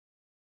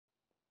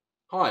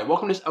Hi,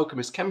 welcome to this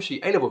Elkchemist Chemistry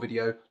A-Level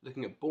video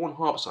looking at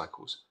Born-Haber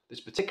cycles.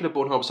 This particular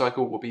Born-Haber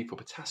cycle will be for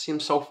potassium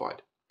sulfide.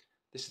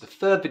 This is the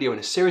third video in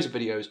a series of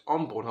videos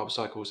on Born-Haber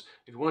cycles.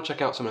 If you want to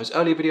check out some of those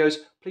earlier videos,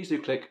 please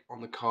do click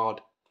on the card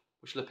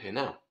which will appear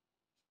now.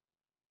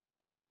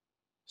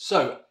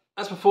 So,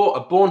 as before,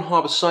 a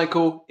Born-Haber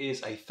cycle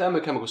is a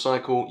thermochemical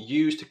cycle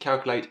used to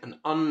calculate an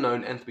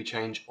unknown enthalpy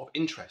change of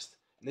interest.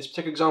 In this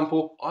particular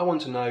example, I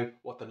want to know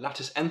what the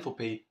lattice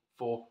enthalpy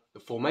for the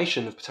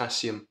formation of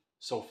potassium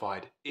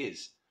sulfide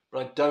is, but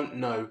I don't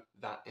know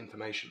that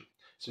information.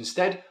 So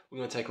instead, we're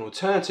going to take an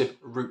alternative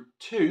route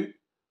 2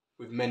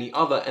 with many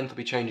other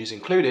enthalpy changes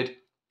included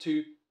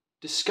to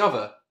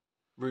discover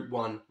route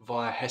 1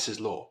 via Hess's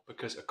law,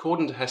 because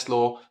according to Hess's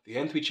law, the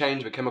enthalpy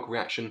change of a chemical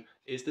reaction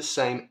is the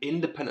same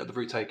independent of the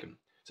route taken.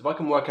 So if I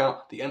can work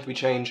out the enthalpy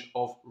change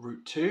of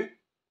route 2,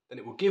 then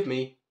it will give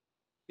me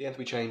the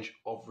enthalpy change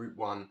of route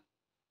 1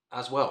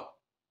 as well.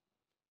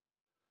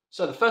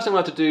 So the first thing I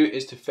have to do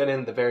is to fill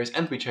in the various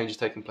enthalpy changes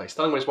taking place,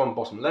 starting with this one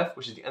bottom left,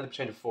 which is the enthalpy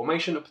change of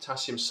formation of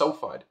potassium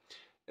sulfide.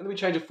 Enthalpy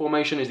change of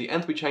formation is the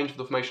enthalpy change for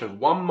the formation of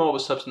 1 mole of a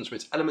substance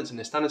with its elements in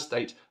their standard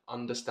state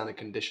under standard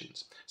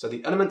conditions. So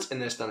the elements in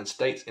their standard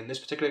state in this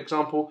particular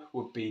example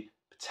would be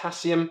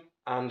potassium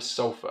and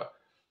sulfur.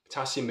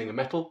 Potassium being a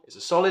metal is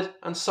a solid,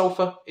 and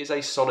sulfur is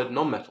a solid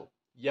non-metal,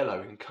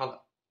 yellow in colour.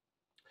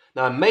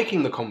 Now I'm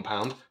making the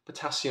compound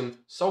potassium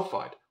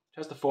sulfide, which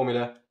has the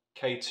formula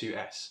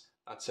K2S.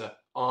 That's an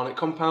ionic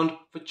compound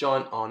for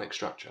giant ionic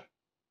structure.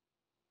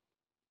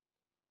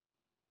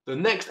 The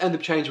next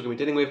enthalpy change we're going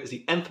to be dealing with is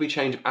the enthalpy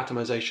change of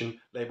atomization,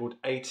 labelled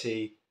AT,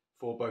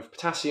 for both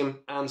potassium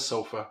and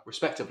sulfur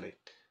respectively.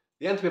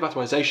 The enthalpy of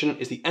atomization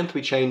is the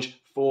enthalpy change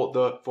for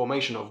the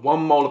formation of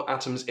 1 mole of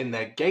atoms in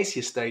their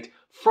gaseous state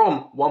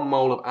from 1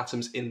 mole of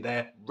atoms in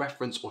their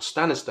reference or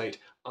standard state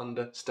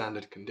under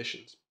standard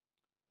conditions.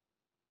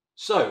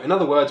 So, in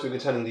other words, we're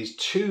going to turn these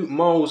 2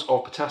 moles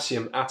of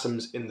potassium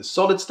atoms in the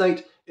solid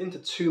state into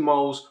 2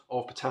 moles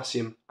of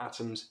potassium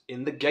atoms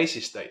in the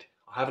gaseous state.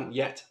 I haven't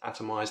yet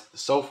atomized the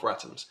sulfur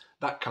atoms.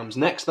 That comes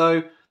next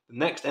though. The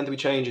next enthalpy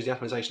change is the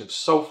atomization of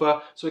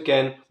sulfur. So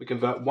again, we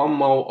convert 1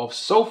 mole of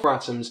sulfur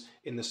atoms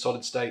in the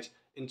solid state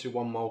into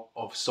 1 mole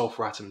of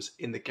sulfur atoms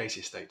in the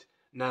gaseous state.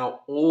 Now,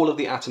 all of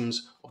the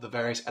atoms of the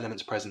various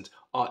elements present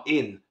are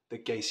in the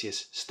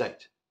gaseous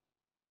state.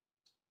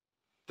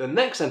 The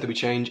next enthalpy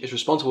change is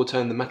responsible for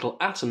turning the metal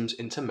atoms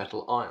into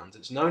metal ions.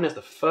 It's known as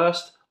the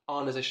first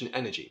ionization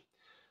energy.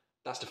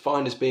 That's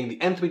defined as being the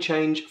enthalpy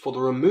change for the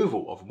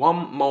removal of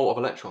 1 mole of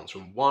electrons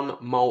from 1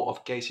 mole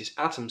of gaseous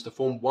atoms to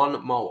form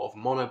 1 mole of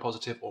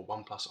monopositive or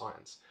 1+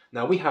 ions.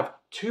 Now we have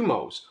 2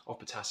 moles of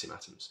potassium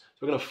atoms.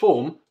 So we're going to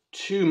form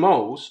 2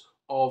 moles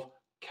of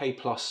K+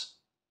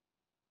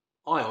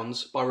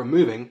 ions by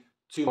removing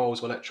 2 moles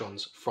of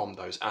electrons from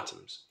those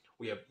atoms.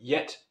 We have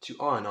yet to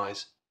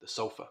ionize the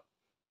sulfur.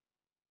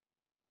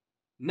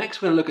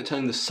 Next, we're going to look at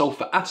turning the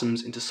sulfur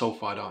atoms into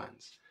sulfide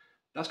ions.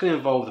 That's going to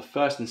involve the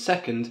first and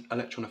second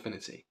electron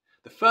affinity.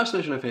 The first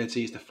electron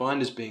affinity is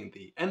defined as being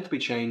the enthalpy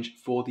change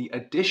for the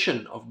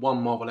addition of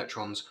 1 mole of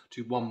electrons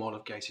to 1 mole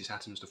of gaseous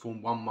atoms to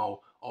form 1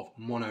 mole of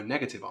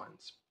mononegative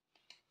ions.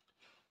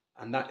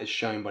 And that is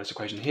shown by this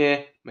equation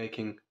here,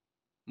 making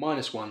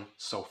 -1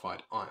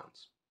 sulfide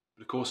ions.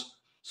 But of course,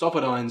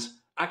 sulfide ions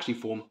actually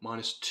form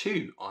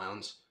 -2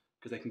 ions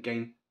because they can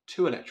gain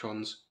 2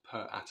 electrons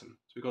per atom.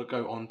 So we've got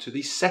to go on to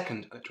the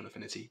second electron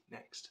affinity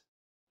next.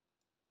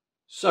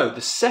 So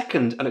the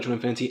second electron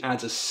affinity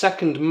adds a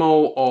second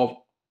mole of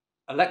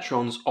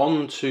electrons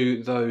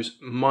onto those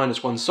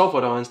 -1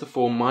 sulfide ions to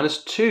form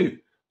 -2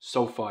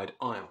 sulfide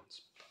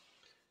ions.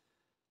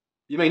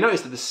 You may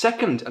notice that the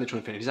second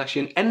electron affinity is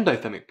actually an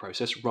endothermic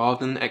process rather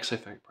than an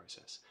exothermic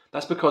process.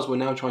 That's because we're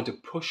now trying to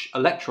push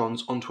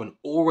electrons onto an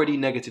already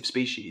negative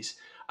species,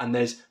 and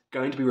there's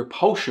going to be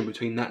repulsion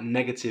between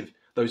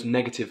those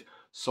negative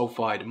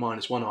sulfide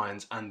 -1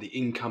 ions and the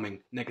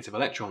incoming negative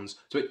electrons.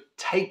 So it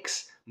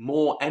takes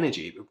more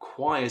energy, it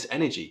requires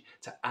energy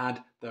to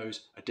add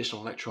those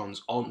additional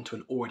electrons onto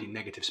an already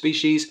negative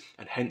species,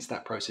 and hence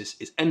that process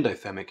is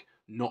endothermic,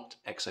 not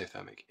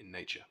exothermic in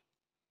nature.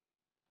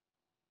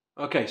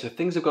 Okay, so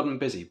things have gotten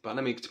busy, but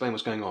let me explain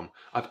what's going on.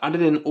 I've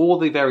added in all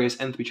the various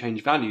enthalpy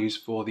change values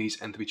for these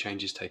enthalpy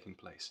changes taking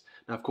place.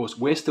 Now, of course,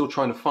 we're still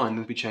trying to find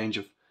the enthalpy change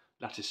of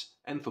lattice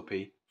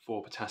enthalpy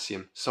for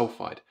potassium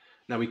sulfide.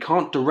 Now, we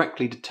can't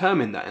directly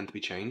determine that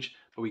enthalpy change,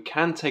 but we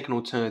can take an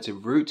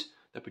alternative route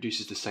that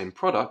produces the same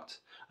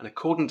product, and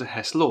according to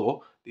Hess'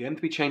 law, the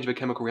enthalpy change of a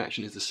chemical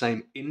reaction is the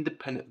same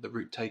independent of the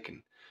route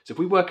taken. So if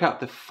we work out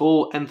the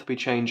full enthalpy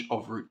change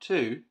of route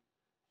 2,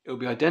 it will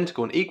be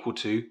identical and equal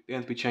to the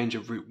enthalpy change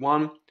of route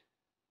 1,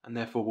 and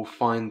therefore we'll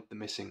find the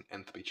missing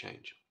enthalpy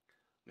change.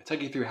 I'm going to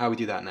take you through how we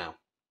do that now.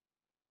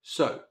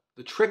 So,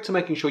 the trick to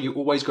making sure you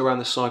always go around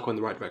the cycle in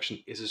the right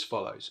direction is as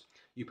follows.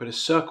 You put a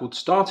circled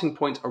starting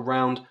point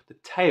around the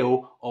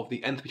tail of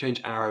the enthalpy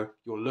change arrow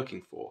you're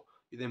looking for.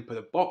 You then put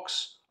a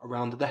box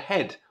around the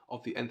head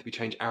of the enthalpy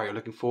change arrow you're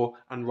looking for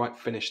and write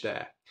finish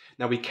there.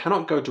 Now we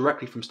cannot go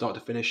directly from start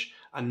to finish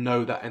and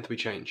know that enthalpy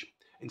change.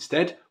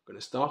 Instead, we're going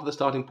to start at the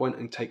starting point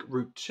and take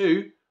route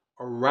 2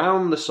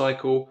 around the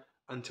cycle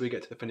until we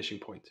get to the finishing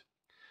point.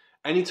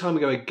 Anytime we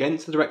go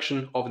against the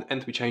direction of an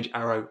enthalpy change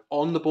arrow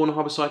on the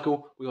Born-Haber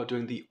cycle, we are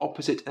doing the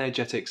opposite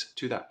energetics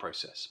to that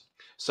process.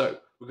 So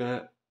we're going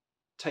to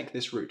take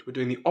this route. We're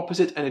doing the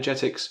opposite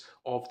energetics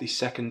of the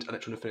second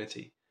electron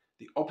affinity,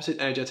 the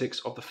opposite energetics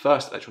of the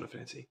first electron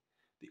affinity,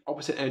 the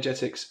opposite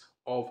energetics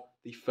of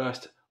the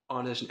first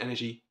ionization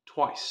energy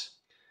twice,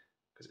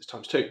 because it's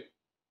times 2.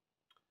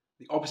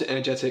 The opposite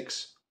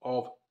energetics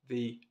of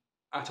the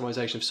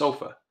atomization of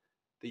sulfur,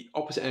 the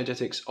opposite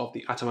energetics of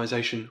the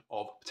atomization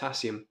of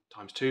potassium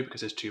times 2,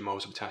 because there's 2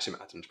 moles of potassium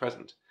atoms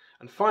present.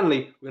 And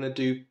finally, we're going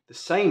to do the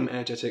same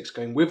energetics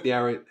going with the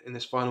arrow in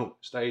this final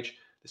stage,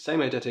 the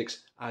same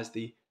energetics as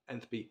the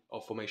enthalpy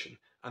of formation.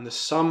 And the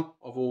sum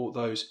of all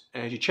those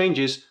energy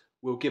changes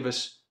will give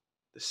us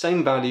the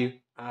same value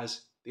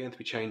as the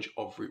enthalpy change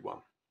of route 1.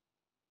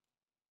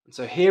 And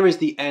so here is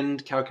the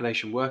end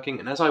calculation working,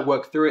 and as I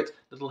work through it,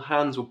 little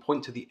hands will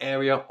point to the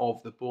area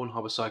of the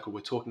Born-Haber cycle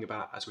we're talking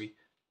about as we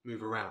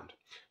move around.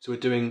 So we're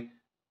doing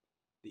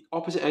the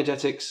opposite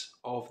energetics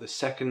of the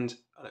second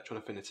electron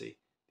affinity,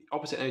 the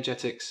opposite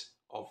energetics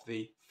of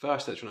the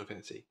first electron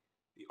affinity,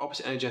 the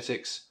opposite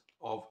energetics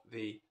of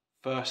the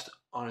first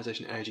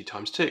ionization energy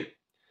times 2,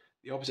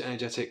 the opposite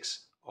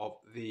energetics of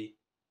the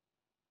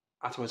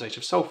atomization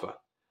of sulfur,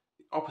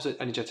 the opposite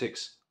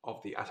energetics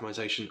of the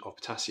atomization of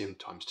potassium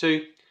times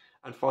 2,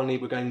 and finally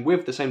we're going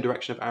with the same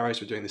direction of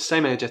arrows, we're doing the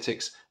same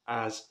energetics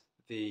as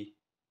the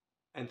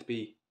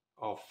enthalpy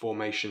of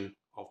formation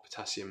of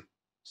potassium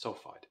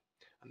sulfide.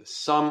 And the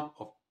sum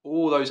of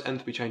all those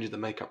enthalpy changes that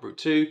make up route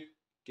 2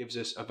 gives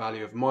us a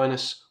value of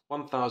minus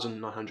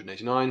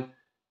 1989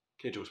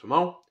 kilojoules per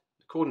mole.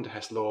 According to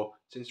Hess law,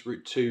 since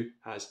route 2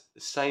 has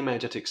the same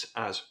energetics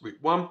as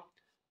route 1,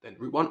 then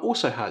route 1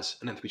 also has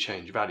an enthalpy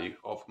change value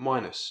of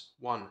minus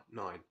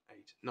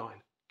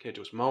 1989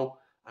 kilojoules per mole,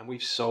 and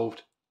we've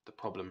solved the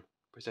problem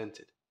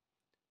presented.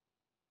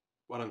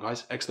 Well done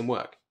guys, excellent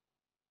work.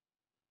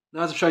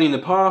 Now, as I've shown you in the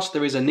past,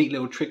 there is a neat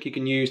little trick you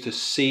can use to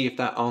see if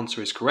that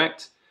answer is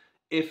correct.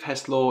 If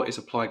Hess law is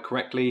applied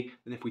correctly,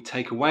 then if we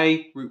take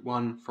away route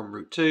 1 from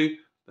route 2,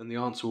 then the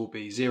answer will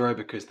be 0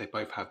 because they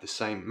both have the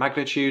same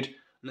magnitude.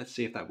 And let's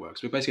see if that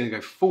works. We're basically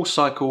going to go full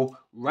cycle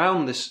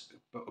round this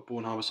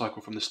Born-Haber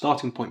cycle from the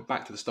starting point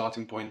back to the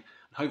starting point,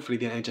 and hopefully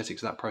the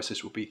energetics of that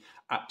process will be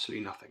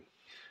absolutely nothing.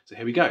 So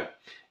here we go.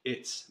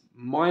 It's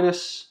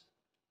minus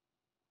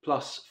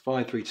plus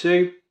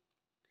 532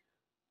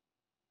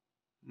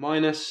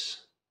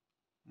 minus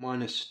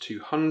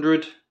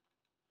 200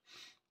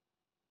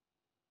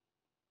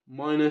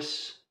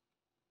 minus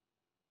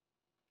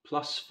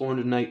plus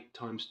 408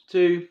 times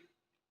 2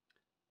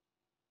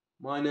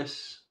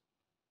 minus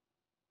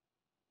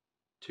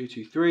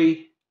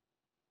 223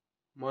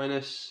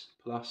 minus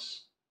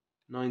plus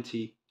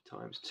 90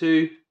 times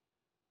 2,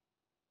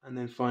 and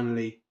then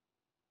finally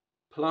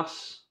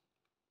plus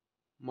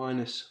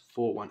minus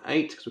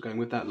 418, because we're going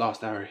with that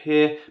last arrow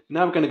here.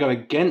 Now we're going to go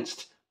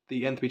against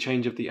the enthalpy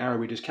change of the arrow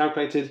we just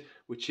calculated,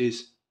 which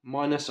is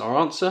minus our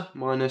answer,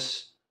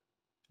 minus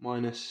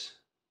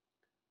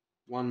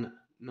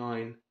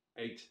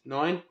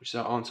 1989, which is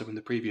our answer from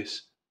the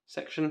previous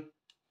section,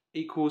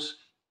 equals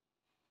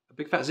a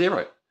big fat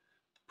 0,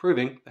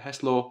 proving the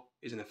Hess law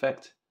is in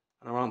effect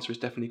and our answer is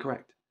definitely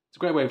correct. It's a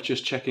great way of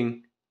just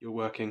checking you're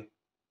working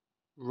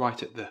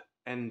right at the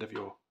end of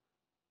your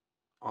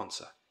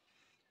answer.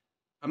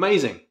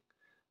 Amazing.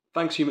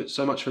 Thanks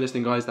so much for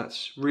listening, guys.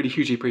 That's really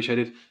hugely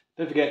appreciated.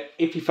 Don't forget,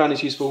 if you found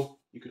this useful,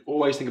 you could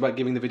always think about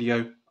giving the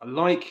video a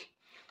like.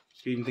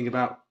 You could even think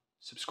about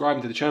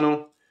subscribing to the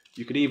channel.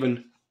 You could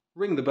even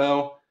ring the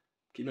bell,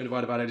 keep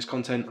notified about latest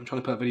content. I'm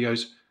trying to put up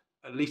videos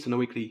at least on a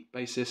weekly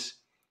basis.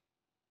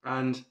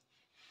 And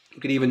you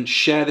could even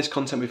share this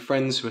content with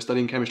friends who are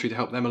studying chemistry to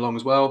help them along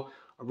as well.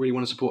 I really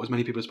want to support as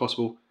many people as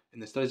possible in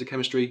their studies of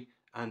chemistry.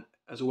 And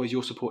as always,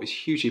 your support is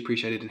hugely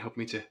appreciated in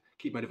helping me to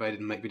keep motivated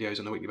and make videos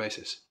on a weekly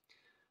basis.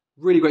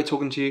 Really great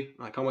talking to you.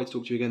 I can't wait to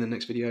talk to you again in the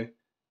next video.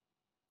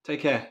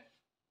 Take care.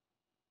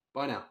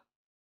 Bye now.